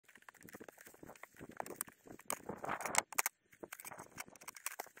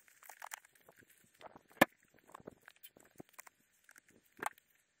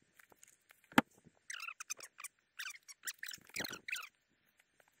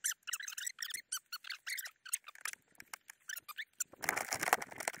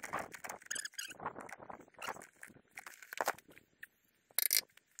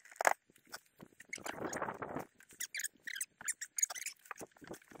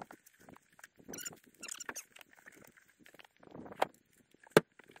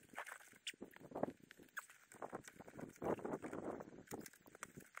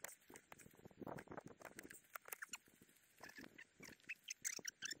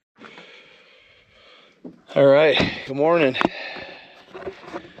All right, good morning.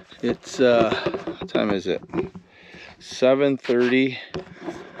 It's what time is it? 7:30.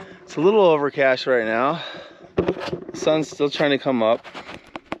 It's a little overcast right now. The sun's still trying to come up.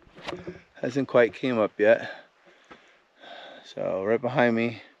 Hasn't quite came up yet. So right behind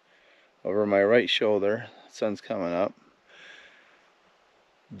me, over my right shoulder, the sun's coming up.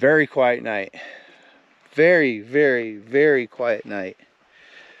 Very quiet night. Very, very, very quiet night.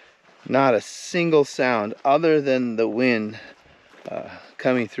 Not a single sound other than the wind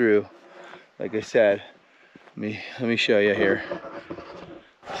coming through. Like I said, let me show you here.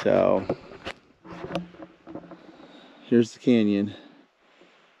 So here's the canyon.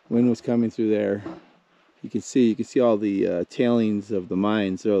 Wind was coming through there. You can see all the tailings of the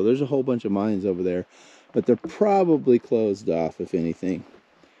mines. So there's a whole bunch of mines over there, but they're probably closed off, if anything.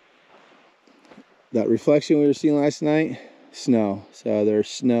 That reflection we were seeing last night, snow. So there's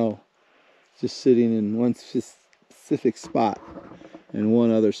snow just sitting in one specific spot and one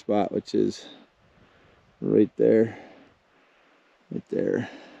other spot, which is right there. But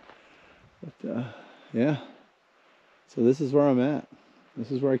yeah, so this is where I'm at. This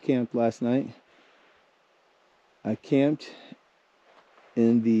is where I camped last night. I camped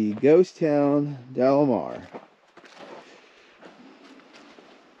in the ghost town Delamar.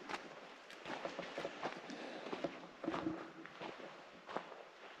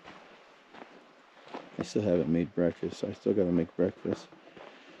 I still haven't made breakfast, so I still gotta make breakfast.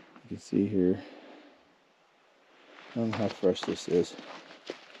 You can see here, I don't know how fresh this is.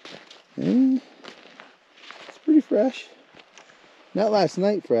 And it's pretty fresh. Not last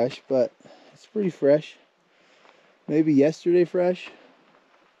night fresh, but it's pretty fresh. Maybe yesterday fresh.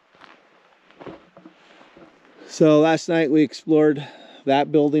 So last night we explored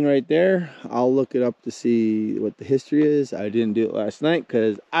that building right there. I'll look it up to see what the history is. I didn't do it last night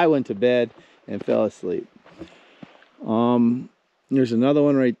because I went to bed and fell asleep. There's another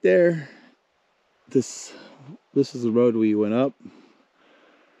one right there. This is the road we went up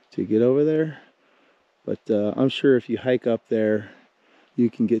to get over there. But I'm sure if you hike up there, you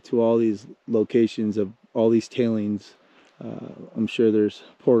can get to all these locations of all these tailings. I'm sure there's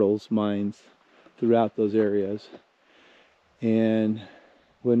portals, mines throughout those areas. And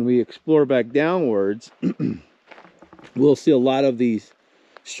when we explore back downwards, we'll see a lot of these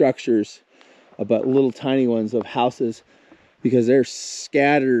structures, but little tiny ones of houses, because they're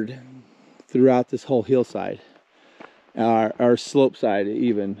scattered throughout this whole hillside, our slope side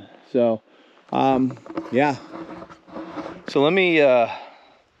even. So yeah, so let me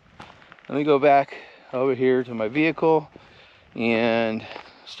go back over here to my vehicle and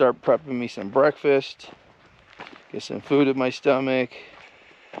start prepping me some breakfast, get some food in my stomach,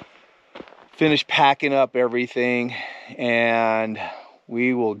 finish packing up everything, and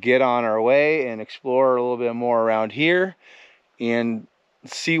we will get on our way and explore a little bit more around here and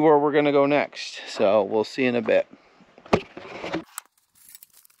see where we're gonna go next. So we'll see in a bit.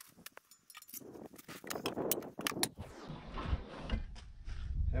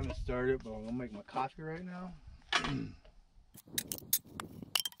 Haven't started, but I'm gonna make my coffee right now.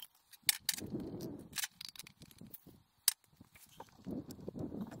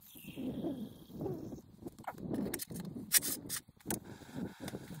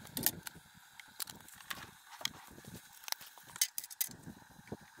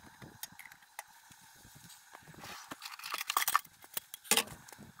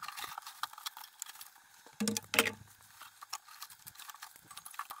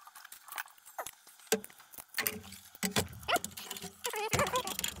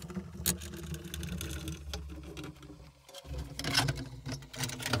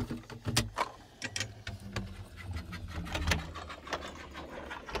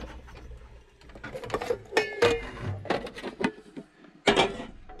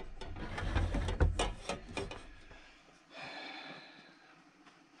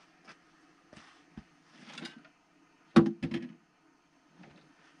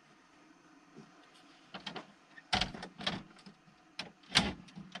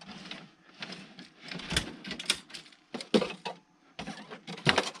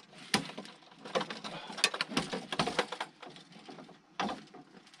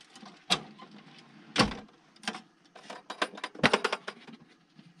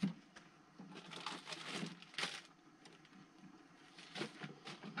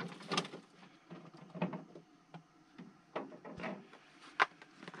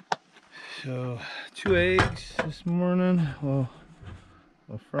 So 2 eggs this morning. I'll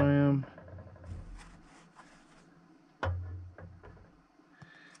fry them.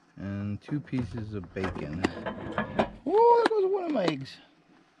 And 2 pieces of bacon. Oh, there goes one of my eggs.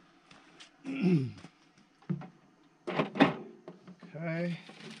 try.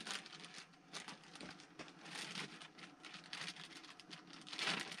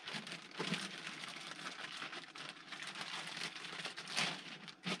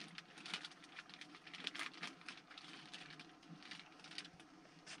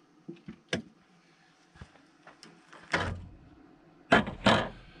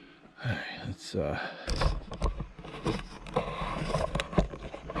 Let's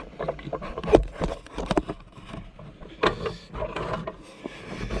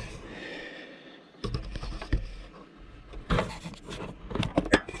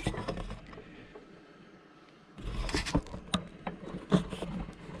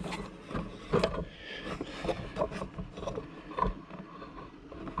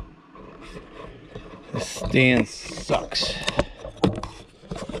this stand sucks.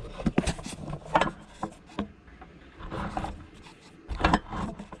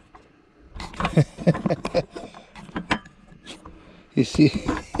 You see,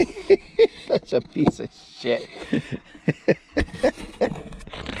 such a piece of shit.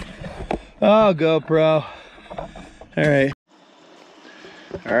 Oh, GoPro. All right.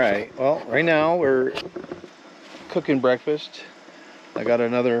 Well, right now we're cooking breakfast. I got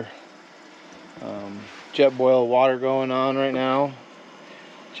another jet boil water going on right now,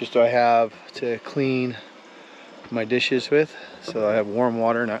 just so I have to clean my dishes with. So I have warm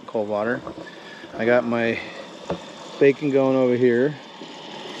water, not cold water. I got my bacon going over here,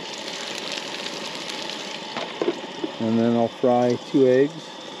 and then I'll fry 2 eggs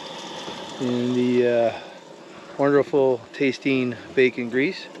in the wonderful tasting bacon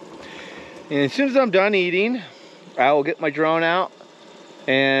grease. And as soon as I'm done eating, I will get my drone out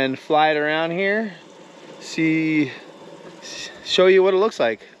and fly it around here, show you what it looks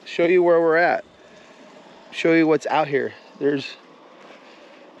like, show you where we're at, show you what's out here. There's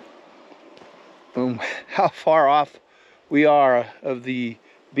how far off we are of the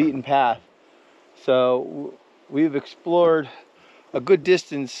beaten path. So we've explored a good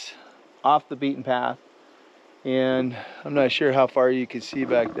distance off the beaten path, and I'm not sure how far you can see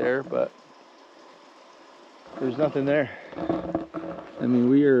back there, but there's nothing there. I mean,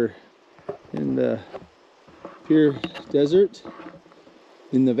 we are in the pure desert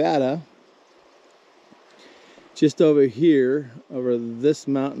in Nevada. Just over here, over this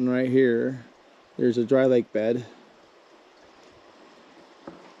mountain right here, there's a dry lake bed.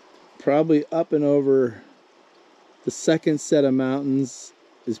 Probably up and over the second set of mountains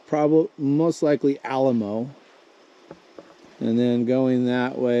is probably most likely Alamo. And then going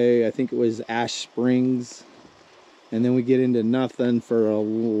that way, I think it was Ash Springs. And then we get into nothing for a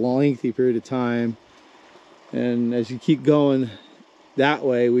lengthy period of time. And as you keep going that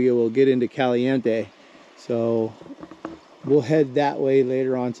way, we will get into Caliente. So we'll head that way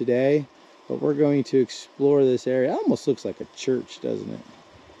later on today. But we're going to explore this area. It almost looks like a church, doesn't it?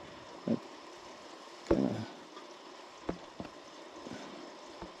 That kind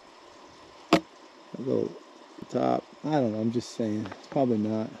of a little top. I don't know, I'm just saying. It's probably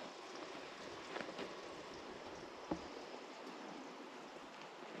not.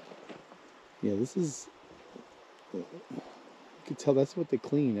 Yeah, this is, you can tell that's what they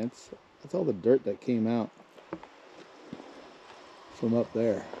clean. That's all the dirt that came out from up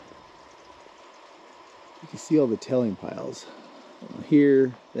there. You can see all the tailing piles.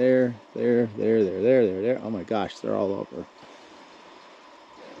 Here, there. Oh my gosh, they're all over.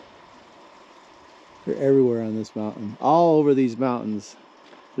 They're everywhere on this mountain. All over these mountains.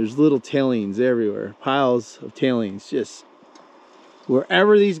 There's little tailings everywhere. Piles of tailings. Just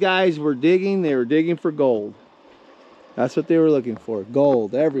wherever these guys were digging, they were digging for gold. That's what they were looking for.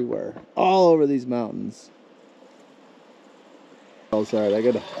 Gold everywhere. All over these mountains. Oh, sorry. I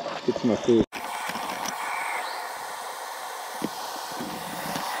gotta get to my food.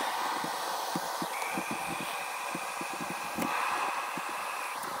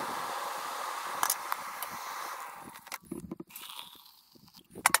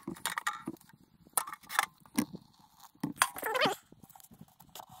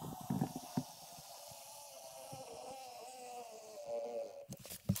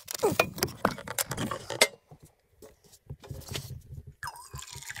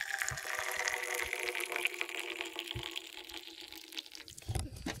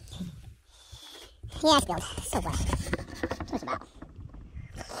 Yeah, it's good. So good. What's about?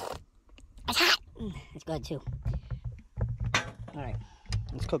 It's hot. It's good too. All right,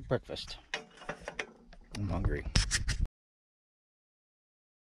 let's cook breakfast. I'm hungry.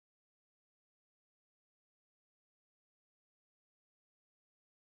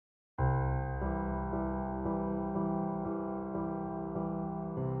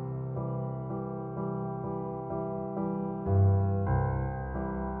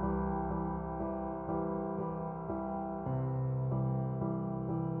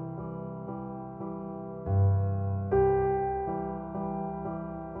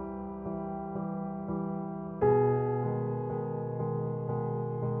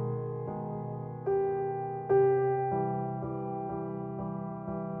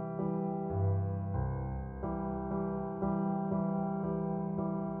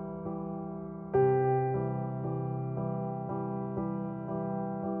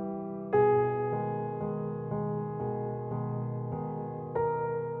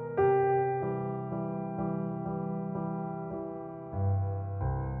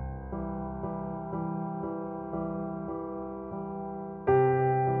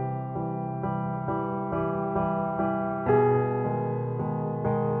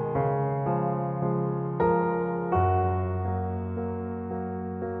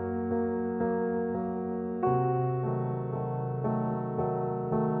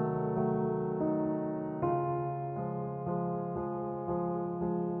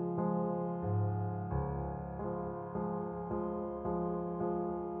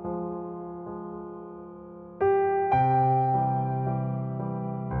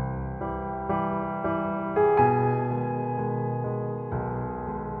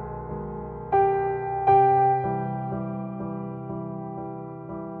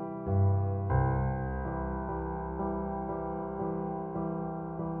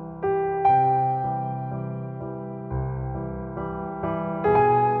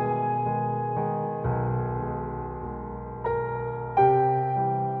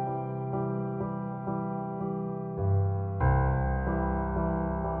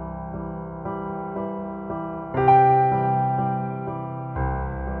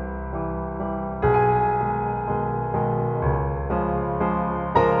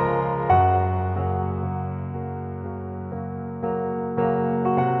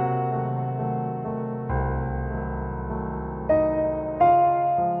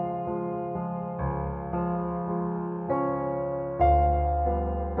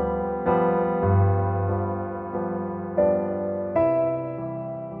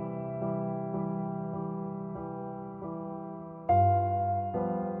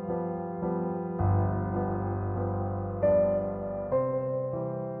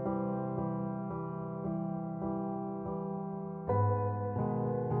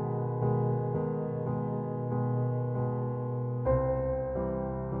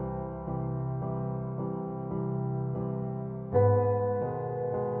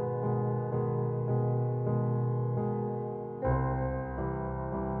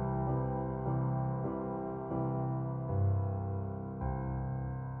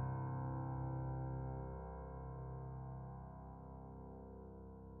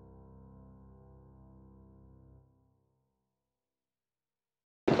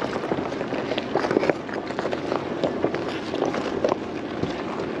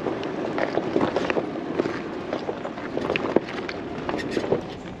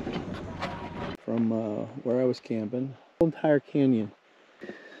 from where I was camping. Whole entire canyon.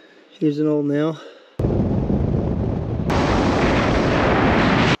 Here's an old nail.